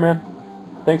you later, man.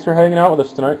 Thanks for hanging out with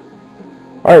us tonight.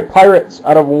 Alright, Pirates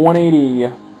out of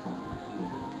 180.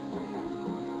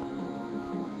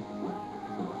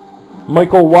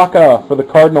 Michael Waka for the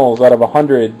Cardinals out of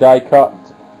 100. Die cut.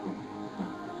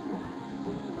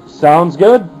 Sounds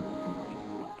good.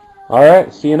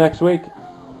 Alright, see you next week.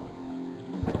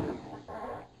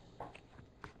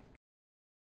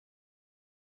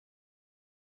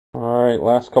 Alright,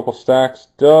 last couple stacks.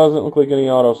 Doesn't look like any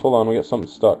autos. Hold on, we got something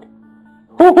stuck.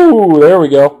 Woohoo! There we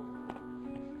go.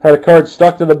 Had a card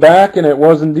stuck to the back, and it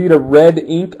was indeed a red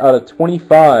ink out of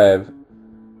 25.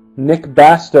 Nick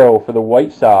Basto for the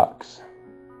White Sox.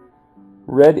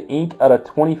 Red ink out of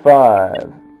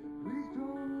 25.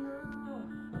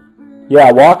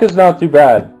 Yeah, Waka's not too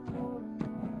bad.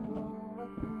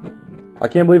 I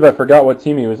can't believe I forgot what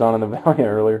team he was on in the Valiant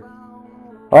earlier.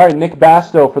 Alright, Nick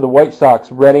Basto for the White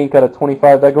Sox. Red ink out of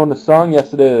 25. That going to Sung?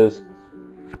 Yes, it is.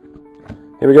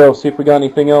 Here we go. See if we got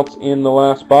anything else in the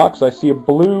last box. I see a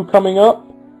blue coming up.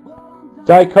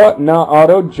 Die cut, not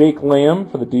auto. Jake Lamb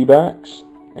for the D-backs.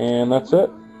 And that's it.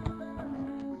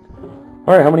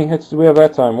 Alright, how many hits do we have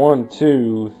that time? 1,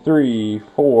 2, 3,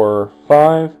 4,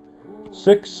 5,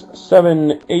 6,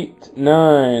 7, 8,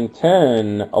 9,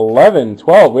 10, 11,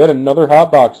 12. We had another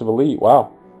hot box of Elite.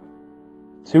 Wow.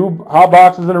 2 hot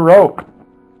boxes in a row.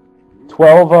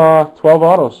 12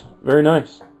 autos. Very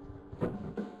nice.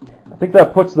 I think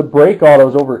that puts the break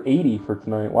autos over 80 for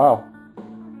tonight. Wow.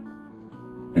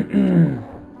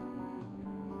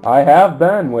 I have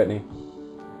been, Whitney.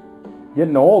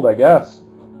 Getting old, I guess.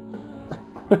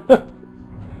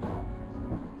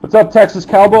 What's up, Texas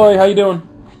Cowboy? How you doing?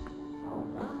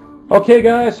 Okay,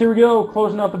 guys, here we go.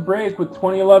 Closing out the break with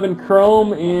 2011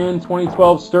 Chrome and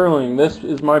 2012 Sterling. This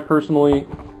is my personally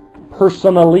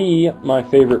my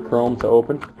favorite Chrome to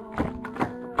open.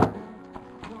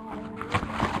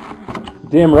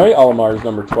 Damn right, Alamar's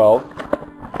number 12.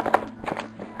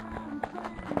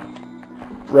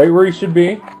 Right where he should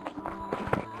be.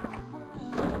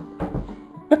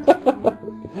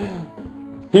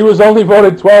 He was only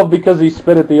voted 12 because he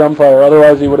spit at the umpire.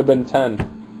 Otherwise, he would have been 10.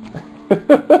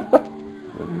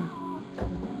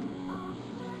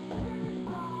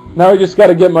 Now we just got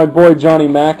to get my boy Johnny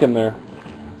Mack in there.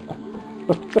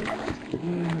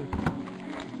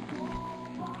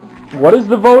 What is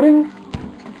the voting?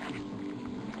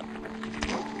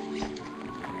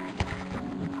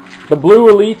 The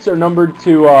blue elites are numbered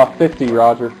to 50,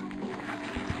 Roger.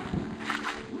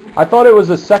 I thought it was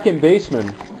a second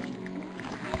baseman.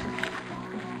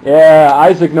 Yeah,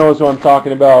 Isaac knows who I'm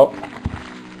talking about.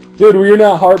 Dude, were you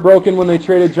not heartbroken when they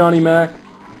traded Johnny Mack?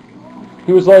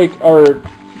 He was like our,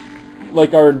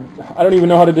 I don't even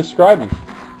know how to describe him.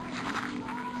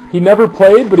 He never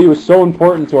played, but he was so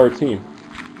important to our team.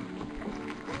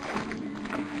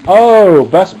 Oh,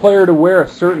 best player to wear a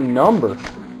certain number.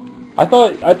 I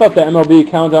thought the MLB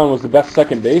countdown was the best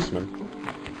second baseman.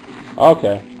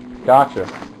 Okay, gotcha.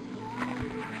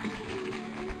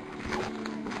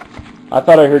 I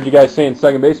thought I heard you guys saying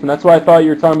second baseman. That's why I thought you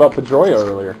were talking about Pedroia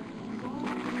earlier.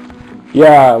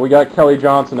 Yeah, we got Kelly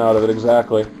Johnson out of it,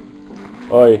 exactly.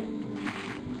 Oi.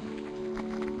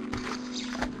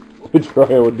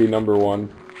 Pedroia would be number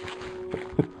 1.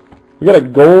 We got a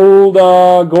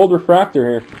gold refractor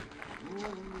here.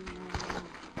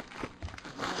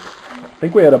 I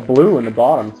think we had a blue in the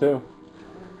bottom, too.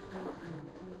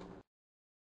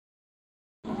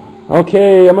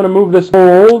 Okay, I'm going to move this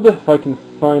gold, if I can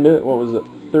find it. What was it?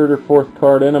 3rd or 4th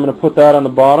card in. I'm going to put that on the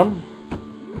bottom.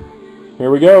 Here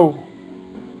we go.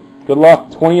 Good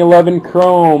luck. 2011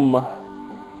 Chrome.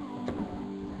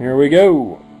 Here we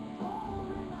go.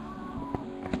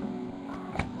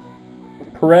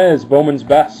 Perez, Bowman's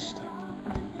Best.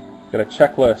 Got a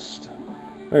checklist.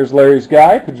 There's Larry's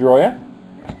guy, Pedroia.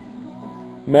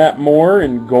 Matt Moore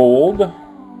in gold.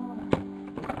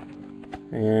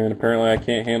 And apparently I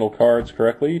can't handle cards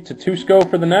correctly. Tatusco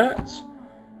for the Nats.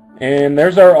 And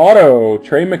there's our auto,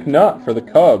 Trey McNutt for the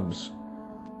Cubs.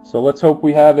 So let's hope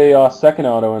we have a second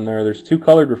auto in there. There's 2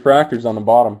 colored refractors on the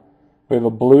bottom. We have a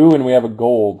blue and we have a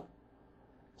gold.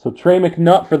 So Trey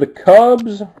McNutt for the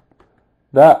Cubs.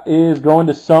 That is going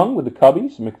to Sung with the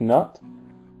Cubbies, McNutt.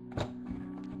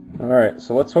 Alright,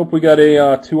 so let's hope we got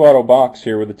a 2 auto box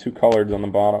here with the 2 coloreds on the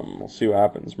bottom. We'll see what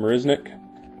happens. Marisnik.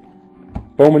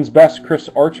 Bowman's Best, Chris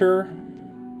Archer.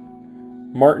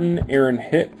 Martin, Aaron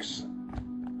Hicks.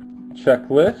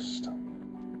 Checklist.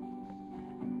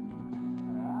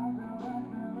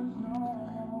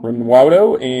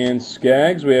 Ronaldo and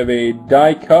Skaggs. We have a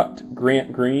die cut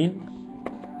Grant Green.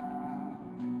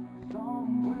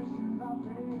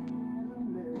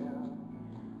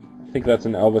 I think that's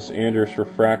an Elvis Andrus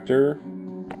refractor.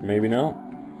 Maybe not.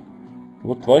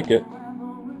 Looked like it.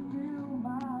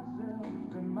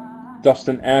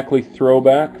 Dustin Ackley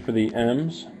throwback for the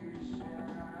M's.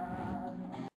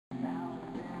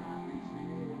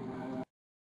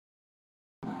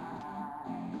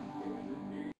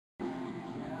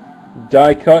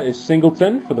 Die cut is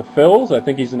Singleton for the Phils. I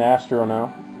think he's an Astro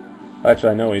now.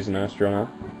 Actually, I know he's an Astro now.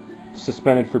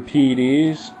 Suspended for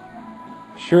PEDs.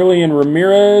 Shirley and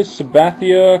Ramirez,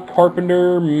 Sabathia,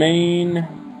 Carpenter, Maine,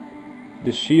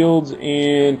 DeShields,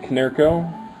 and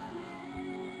Canerco.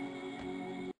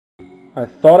 I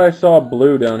thought I saw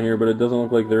blue down here, but it doesn't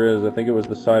look like there is. I think it was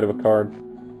the side of a card.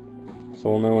 So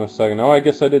we'll know in a second. Oh, I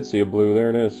guess I did see a blue. There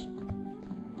it is.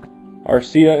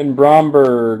 Arcia and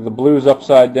Bromberg. The blue's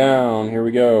upside down. Here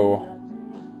we go.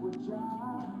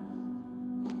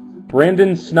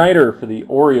 Brandon Snyder for the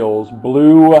Orioles.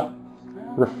 Blue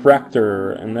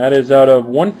refractor. And that is out of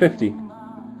 150.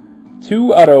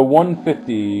 2 out of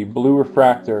 150. Blue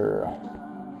refractor.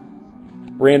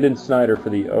 Brandon Snyder for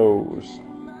the O's.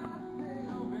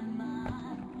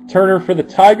 Turner for the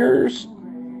Tigers.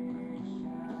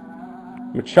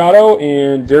 Machado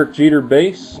and Derek Jeter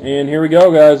base. And here we go,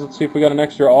 guys. Let's see if we got an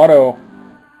extra auto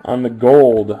on the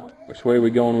gold. Which way are we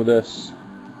going with this?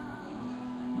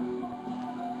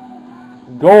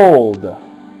 Gold.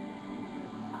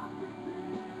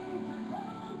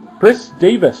 Chris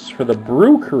Davis for the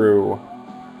Brew Crew.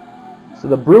 So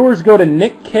the Brewers go to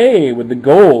Nick K with the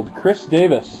gold. Chris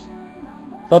Davis.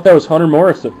 Thought that was Hunter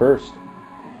Morris at first.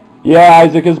 Yeah,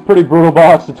 Isaac, is a pretty brutal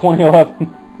box of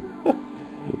 2011.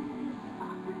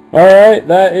 Alright,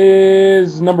 that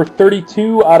is number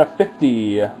 32 out of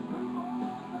 50.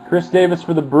 Chris Davis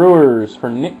for the Brewers,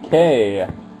 for Nick K.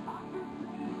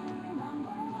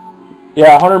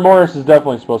 Yeah, Hunter Morris is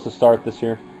definitely supposed to start this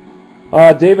year.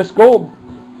 Davis Gold.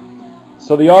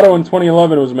 So the auto in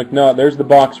 2011 was McNutt. There's the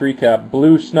box recap.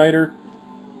 Blue, Snyder,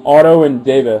 auto, and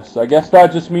Davis. I guess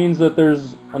that just means that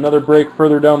there's another break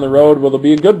further down the road. Will there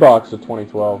be a good box of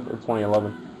 2012 or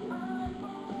 2011?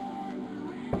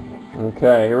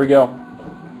 Okay, here we go.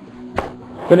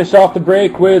 Finish off the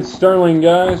break with Sterling,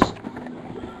 guys.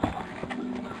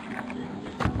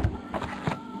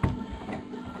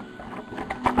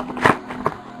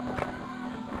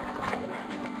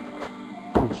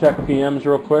 Check PMs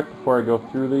real quick before I go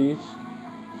through these.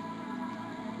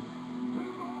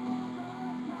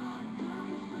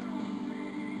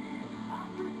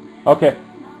 Okay.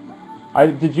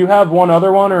 Did you have one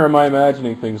other one, or am I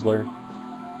imagining things, Larry?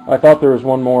 I thought there was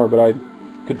one more, but I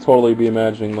could totally be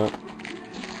imagining that.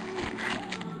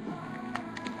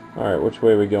 Alright, which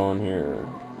way are we going here?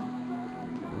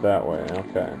 That way,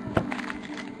 okay.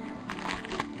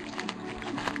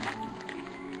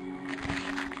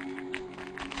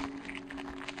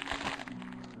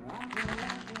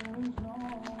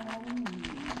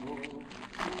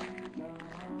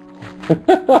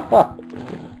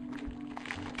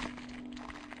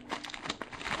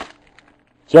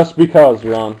 Just because,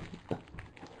 Ron.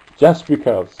 Just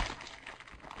because.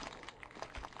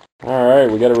 Alright,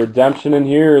 we got a redemption in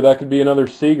here. That could be another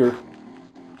Seager.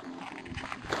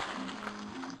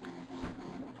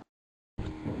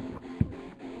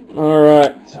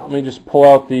 Alright, let me just pull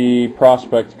out the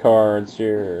prospect cards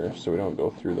here so we don't go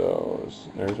through those.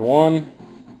 There's one.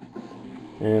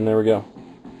 And there we go.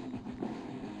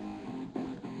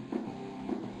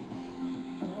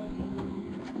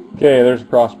 Okay, there's a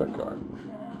prospect card.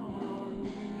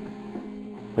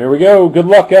 There we go. Good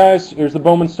luck, guys. Here's the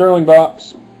Bowman Sterling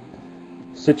box.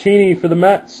 Cecchini for the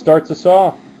Mets starts us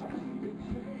off.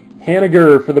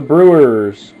 Haniger for the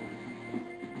Brewers.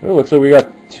 Oh, looks like we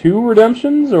got 2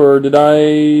 redemptions, or did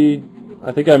I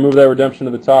think I moved that redemption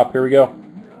to the top. Here we go.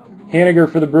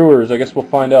 Haniger for the Brewers. I guess we'll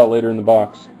find out later in the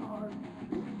box.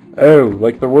 Oh,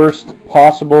 like the worst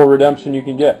possible redemption you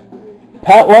can get.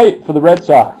 Pat Light for the Red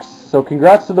Sox. So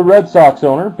congrats to the Red Sox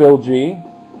owner, Bill G.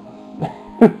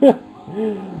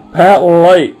 Pat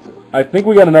Light. I think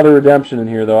we got another redemption in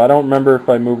here, though. I don't remember if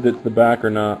I moved it to the back or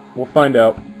not. We'll find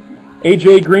out.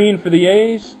 AJ Green for the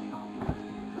A's.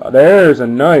 There's a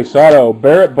nice auto.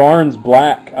 Barrett Barnes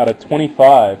Black out of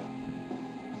 25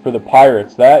 for the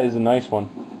Pirates. That is a nice one.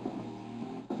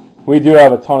 We do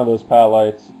have a ton of those Pat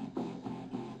Lights.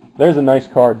 There's a nice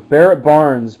card. Barrett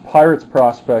Barnes, Pirates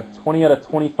prospect, 20 out of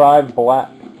 25 black.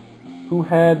 Who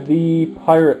had the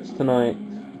Pirates tonight?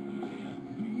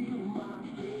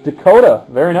 Dakota.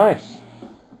 Very nice.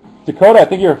 Dakota, I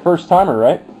think you're a first-timer,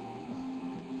 right?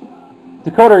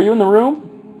 Dakota, are you in the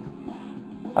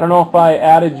room? I don't know if I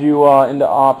added you into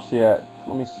ops yet.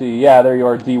 Let me see. Yeah, there you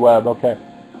are, D-Web. Okay.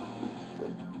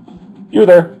 You're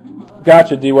there.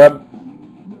 Gotcha, D-Web.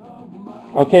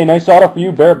 Okay, nice auto for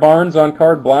you. Barrett Barnes on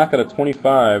card black out of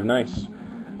 25. Nice.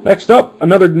 Next up,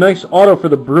 another nice auto for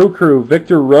the Brew Crew,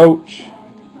 Victor Roach.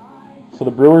 So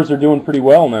the Brewers are doing pretty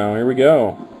well now. Here we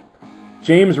go.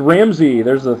 James Ramsey.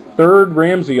 There's a 3rd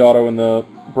Ramsey auto in the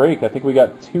break. I think we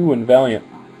got 2 in Valiant.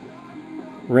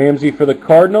 Ramsey for the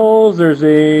Cardinals. There's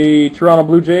a Toronto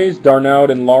Blue Jays, Darnaud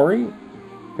and Lowry.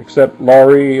 Except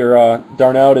Lowry or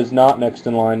Darnaud is not next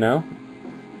in line now.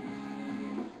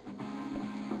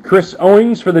 Chris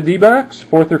Owings for the D-backs,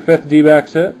 4th or 5th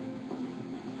D-backs hit.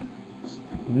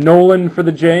 Nolan for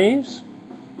the Jays.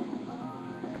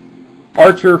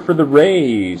 Archer for the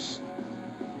Rays.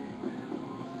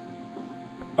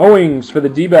 Owings for the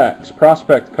D-backs,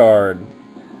 prospect card.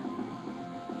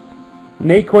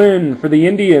 Naquin for the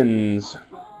Indians.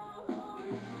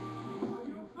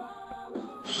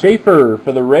 Schaefer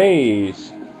for the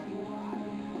Rays.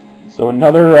 So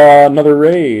another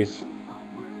Rays.